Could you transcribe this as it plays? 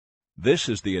This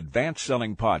is the Advanced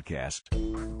Selling Podcast.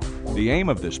 The aim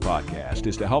of this podcast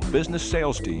is to help business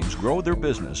sales teams grow their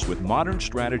business with modern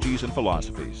strategies and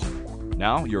philosophies.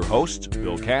 Now, your hosts,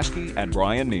 Bill Caskey and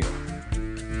Bryan Neal.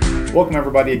 Welcome,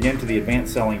 everybody, again to the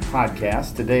Advanced Selling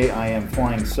Podcast. Today, I am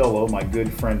flying solo. My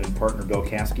good friend and partner, Bill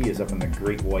Caskey, is up in the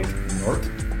Great White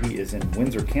North. He is in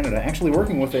Windsor, Canada, actually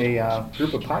working with a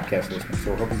group of podcast listeners,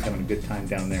 so we're hoping he's having a good time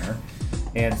down there.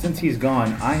 And since he's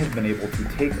gone, I have been able to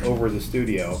take over the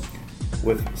studio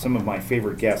with some of my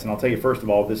favorite guests. And I'll tell you, first of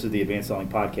all, this is the Advanced Selling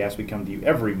Podcast. We come to you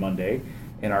every Monday,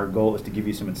 and our goal is to give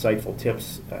you some insightful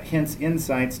tips, hints,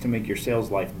 insights to make your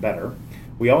sales life better.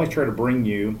 We always try to bring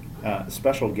you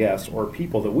special guests or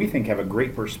people that we think have a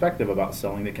great perspective about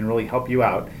selling that can really help you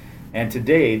out. And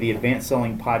today, the Advanced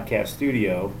Selling Podcast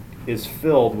studio is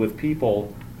filled with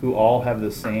people who all have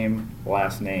the same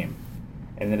last name,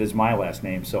 and it is my last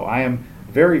name. So I am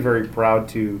very, very proud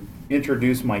to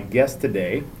introduce my guest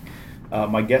today.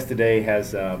 My guest today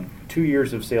has 2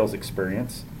 years of sales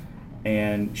experience,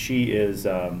 and she is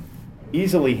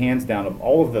easily, hands down, of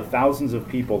all of the thousands of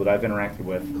people that I've interacted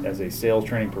with as a sales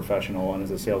training professional and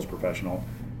as a sales professional,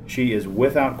 she is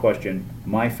without question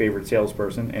my favorite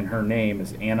salesperson, and her name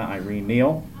is Anna Irene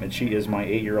Neal, and she is my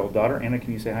 8-year-old daughter. Anna,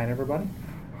 can you say hi to everybody?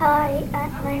 Hi,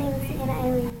 my name is Anna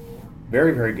Irene Neal.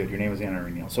 Very, very good. Your name is Anna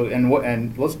Irene Neal. So,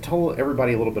 and let's tell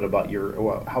everybody a little bit about your,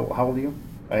 how old are you?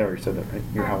 I already said that, right?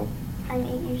 You're how old? I'm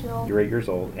 8 years old. You're 8 years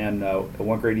old. And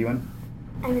what grade are you in?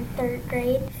 I'm in 3rd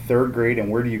grade. 3rd grade,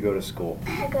 and where do you go to school?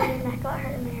 I go to Immaculate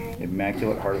Heart of Mary.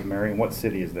 Immaculate Heart of Mary. And what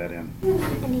city is that in?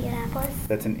 Indianapolis.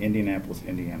 That's in Indianapolis,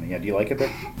 Indiana. Yeah, do you like it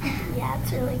there? Yeah,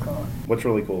 it's really cool. What's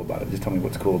really cool about it? Just tell me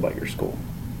what's cool about your school.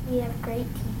 We have great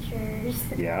teachers.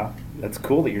 Yeah, that's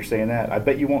cool that you're saying that. I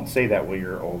bet you won't say that when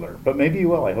you're older, but maybe you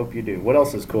will. I hope you do. What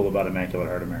else is cool about Immaculate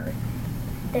Heart of Mary?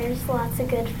 There's lots of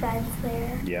good friends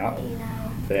there. Yeah. That you know.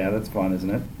 Yeah, that's fun, isn't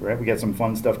it? Right? We got some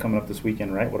fun stuff coming up this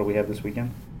weekend, right? What do we have this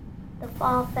weekend? The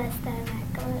Fall Fest at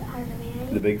Immaculate Heart of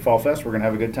Mary. The big Fall Fest. We're going to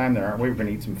have a good time there, aren't we? We're going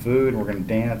to eat some food, and we're going to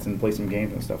dance and play some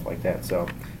games and stuff like that. So,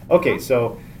 okay,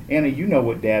 so Anna, you know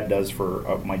what Dad does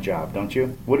for my job, don't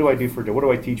you? What do I do for? What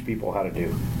do I teach people how to do?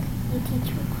 You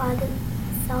teach people how to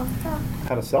sell stuff.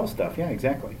 How to sell stuff? Yeah,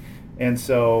 exactly. And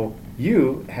so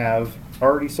you have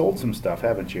already sold some stuff,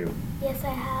 haven't you? Yes, I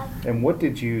have. And what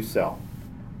did you sell?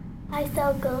 I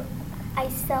sell Girl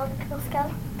Scout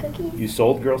cookies. You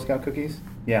sold Girl Scout cookies?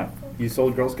 Yeah, you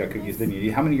sold Girl Scout cookies, didn't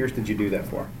you? How many years did you do that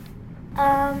for?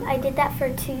 I did that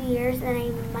for 2 years, and I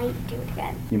might do it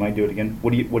again. You might do it again.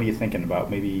 What are you thinking about?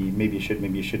 Maybe you should,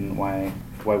 maybe you shouldn't. Why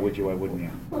would you? Why wouldn't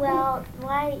you? Well,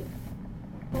 why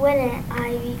wouldn't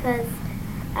I? Because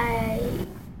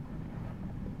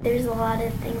there's a lot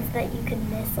of things that you can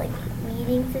miss, like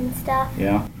meetings and stuff.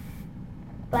 Yeah.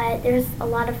 But there's a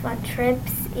lot of fun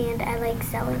trips, and I like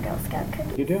selling Girl Scout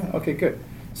cookies. You do? Okay, good.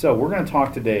 So we're going to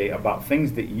talk today about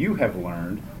things that you have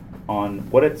learned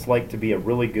on what it's like to be a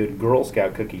really good Girl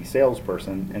Scout cookie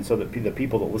salesperson, and so that the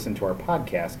people that listen to our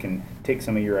podcast can take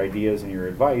some of your ideas and your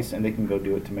advice, and they can go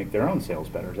do it to make their own sales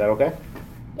better. Is that okay?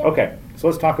 Yep. Okay, so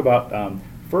let's talk about,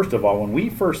 first of all, when we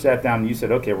first sat down and you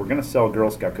said, okay, we're going to sell Girl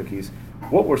Scout cookies,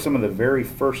 what were some of the very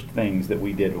first things that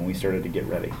we did when we started to get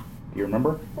ready? Do you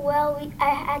remember? Well,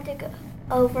 I had to go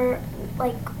over,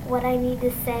 like, what I need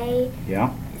to say.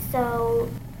 Yeah. So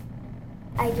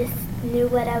I just knew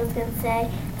what I was going to say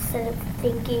instead of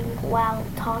thinking while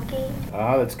talking.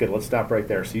 Ah, that's good. Let's stop right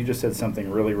there. So you just said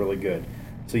something really, really good.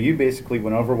 So you basically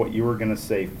went over what you were going to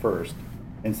say first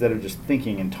instead of just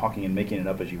thinking and talking and making it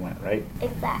up as you went, right?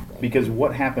 Exactly. Because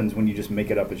what happens when you just make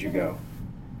it up as you go?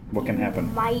 What can happen?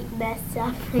 You might mess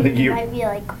up. You might be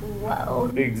like,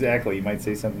 whoa. Exactly. You might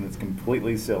say something that's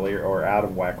completely silly or out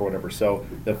of whack or whatever. So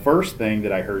the first thing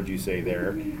that I heard you say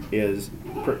there is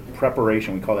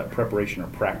preparation. We call that preparation or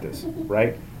practice,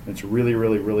 right? It's really,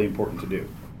 really, really important to do.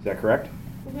 Is that correct?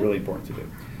 Mm-hmm. Really important to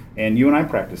do. And you and I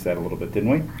practiced that a little bit, didn't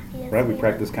we? Yes, right? We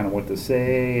practiced kind of what to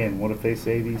say and what if they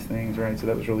say these things, right? So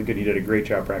that was really good. You did a great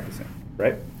job practicing,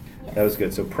 right? Yes. That was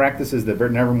good. So practice is the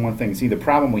number one thing. See, the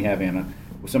problem we have, Anna,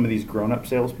 with some of these grown-up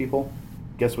salespeople,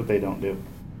 guess what they don't do?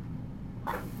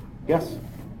 Yes.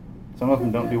 Some of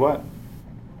them don't do what?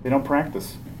 They don't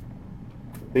practice.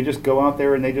 They just go out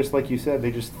there and they just, like you said, they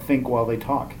just think while they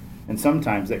talk. And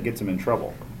sometimes that gets them in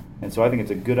trouble. And so I think it's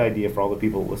a good idea for all the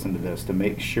people that listen to this to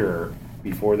make sure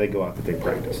before they go out that they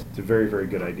practice. It's a very, very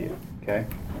good idea. Okay?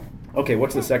 Okay,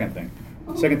 what's the second thing?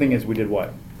 Second thing is we did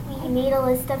what? We made a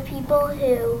list of people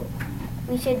who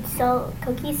we should sell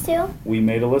cookies to. We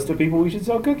made a list of people we should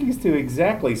sell cookies to,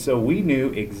 exactly. So we knew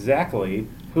exactly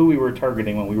who we were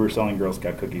targeting when we were selling Girl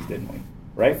Scout cookies, didn't we?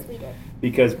 Right? Yes, we did.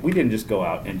 Because we didn't just go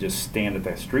out and just stand at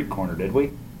that street corner, did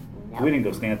we? No. We didn't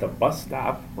go stand at the bus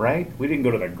stop, right? We didn't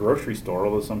go to the grocery store,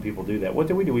 although some people do that. What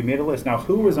did we do? We made a list. Now,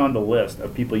 who was on the list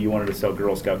of people you wanted to sell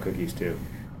Girl Scout cookies to?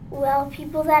 Well,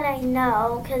 people that I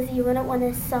know, because you wouldn't want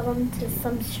to sell them to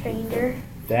some stranger.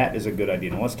 That is a good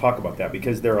idea. Now, let's talk about that,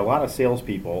 because there are a lot of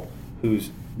salespeople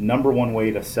whose number one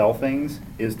way to sell things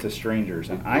is to strangers.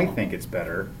 And I think it's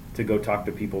better to go talk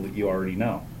to people that you already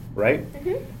know, right?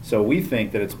 Mm-hmm. So we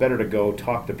think that it's better to go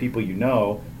talk to people you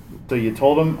know. So you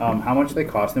told them how much they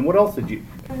cost, and what else did you?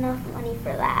 Enough money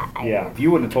for that. If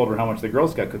you wouldn't have told her how much the Girl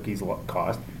Scout cookies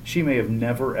cost, she may have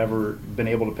never ever been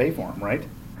able to pay for them, right?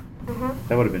 Uh-huh.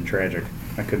 That would have been tragic.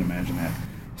 I couldn't imagine that.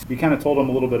 You kind of told them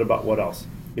a little bit about what else?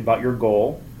 About your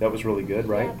goal. That was really good,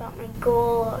 right? Yeah, about my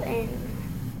goal and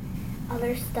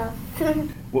other stuff.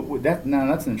 Now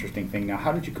that's an interesting thing. Now,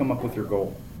 how did you come up with your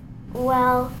goal?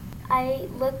 Well, I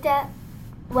looked at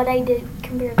what I did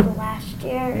compared to last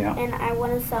year, and I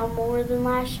want to sell more than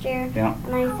last year. Yeah.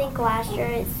 And I think last year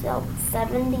I sold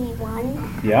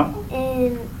 71. Yeah.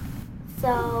 And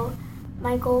so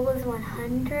my goal was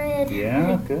 100.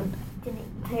 Yeah, good.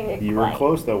 You were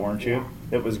close though, weren't you?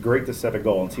 Yeah. It was great to set a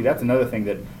goal. And see, that's another thing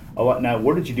that a lot. Now,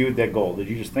 what did you do with that goal? Did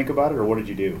you just think about it, or what did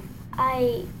you do?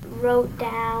 I wrote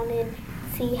down and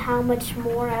see how much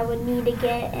more I would need to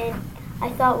get, and I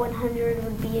thought 100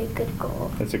 would be a good goal.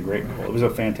 That's a great goal. It was a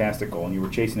fantastic goal, and you were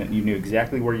chasing it, and you knew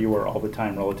exactly where you were all the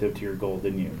time relative to your goal,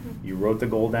 didn't you? Mm-hmm. You wrote the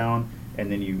goal down,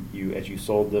 and then you as you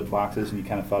sold the boxes, and you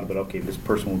kind of thought about, okay, this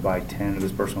person will buy 10, or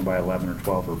this person will buy 11, or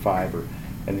 12, or 5,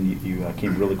 and then you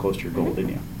came really close to your goal,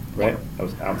 didn't you? Right? That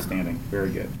was outstanding.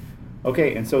 Very good.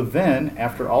 Okay, and so then,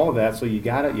 after all of that, so you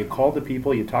got it, you called the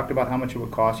people, you talked about how much it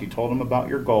would cost, you told them about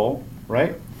your goal,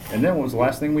 right? And then what was the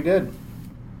last thing we did?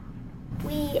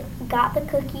 We got the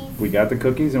cookies. We got the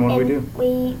cookies, and what did we do?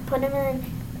 We put them in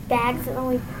bags, and then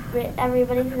we wrote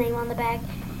everybody's name on the bag,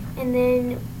 and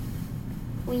then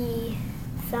we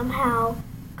somehow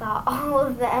got all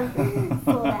of them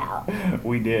sold out.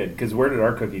 We did, because where did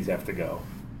our cookies have to go?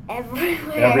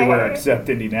 Everywhere. Everywhere except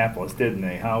Indianapolis, didn't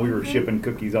they? We were shipping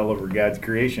cookies all over God's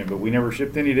creation, but we never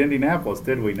shipped any to Indianapolis,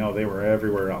 did we? No, they were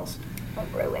everywhere else.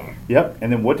 Everywhere. Yep,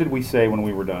 and then what did we say when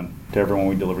we were done to everyone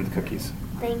we delivered the cookies?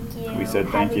 Thank you. We said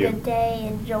thank you. Have a good day.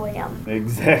 Enjoy them.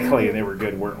 Exactly, and they were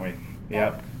good, weren't we?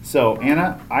 Yep. So,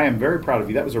 Anna, I am very proud of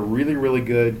you. That was a really, really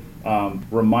good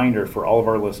reminder for all of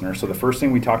our listeners. So the first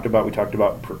thing we talked about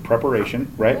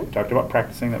preparation, right? Mm-hmm. We talked about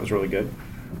practicing. That was really good.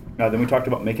 Then we talked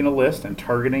about making a list and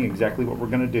targeting exactly what we're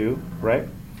going to do, right?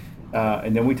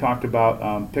 And then we talked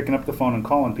about picking up the phone and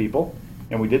calling people,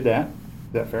 and we did that.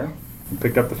 Is that fair? We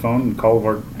picked up the phone and called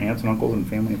our aunts and uncles and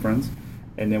family and friends,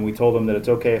 and then we told them that it's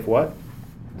okay if what?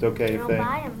 It's okay if they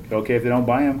don't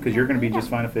buy them, because you're going to be just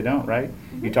fine if they don't, right?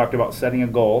 Mm-hmm. You talked about setting a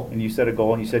goal, and you set a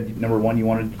goal, and you said number one, you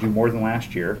wanted to do more than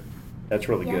last year. That's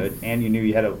really good, and you knew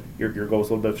you had your goal was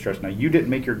a little bit of stress. Now you didn't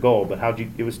make your goal, but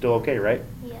it was still okay, right?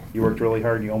 Yes. You worked really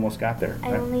hard, and you almost got there.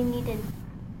 I only needed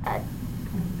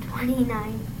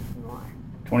 29 more.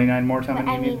 29 more? How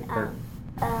many you need?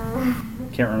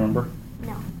 Can't remember.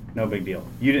 No. No big deal.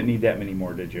 You didn't need that many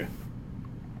more, did you,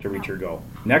 to reach your goal?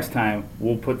 Next time,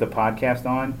 we'll put the podcast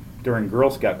on during Girl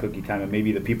Scout cookie time, and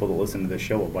maybe the people that listen to this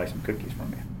show will buy some cookies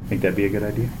from you. Think that'd be a good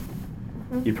idea?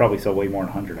 Mm-hmm. You'd probably sell way more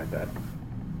than 100, I bet,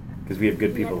 because we have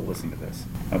good people that listen to this.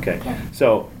 Okay.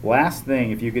 So last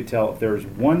thing, if you could tell, if there was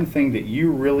one thing that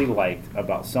you really liked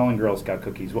about selling Girl Scout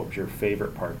cookies, what was your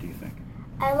favorite part, do you think?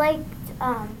 I liked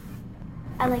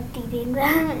eating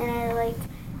them, and I liked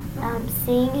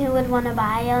seeing who would want to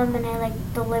buy them, and I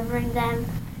liked delivering them,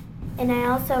 and I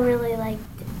also really liked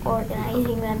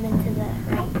organizing them into the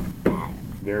right bags.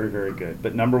 Very, very good.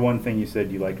 But number one thing you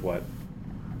said you liked what?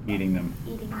 Eating them.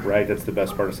 Eating them. Right? That's the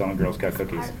best part of selling Girl Scout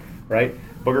cookies. Right?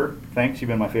 Booger, thanks. You've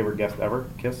been my favorite guest ever.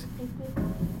 Kiss. Thank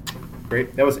you.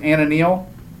 Great. That was Anna Neal,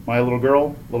 my little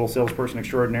girl, little salesperson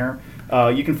extraordinaire.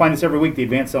 You can find us every week, the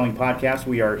Advanced Selling Podcast.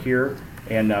 We are here,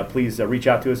 and please reach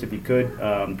out to us if you could.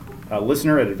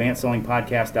 Listener at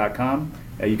advancedsellingpodcast.com.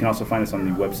 You can also find us on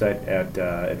the website at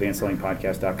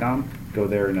advancedsellingpodcast.com. Go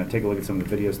there and take a look at some of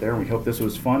the videos there. We hope this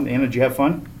was fun. Anna, did you have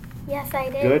fun? Yes, I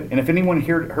did. Good. And if anyone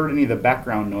heard any of the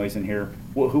background noise in here,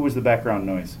 who was the background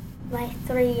noise? My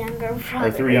 3 younger brothers.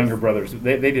 Our 3 younger brothers.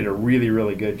 They did a really,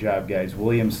 really good job, guys.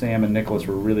 William, Sam, and Nicholas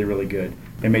were really, really good.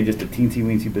 They made just a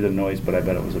teensy-weensy bit of noise, but I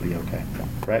bet it will be okay.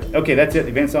 Right? Okay, that's it. The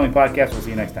Advanced Selling Podcast. We'll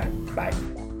see you next time. Bye.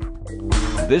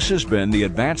 This has been the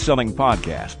Advanced Selling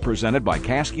Podcast, presented by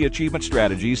Caskey Achievement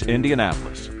Strategies,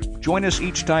 Indianapolis. Join us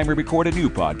each time we record a new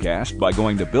podcast by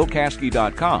going to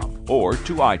BillCaskey.com or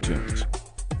to iTunes.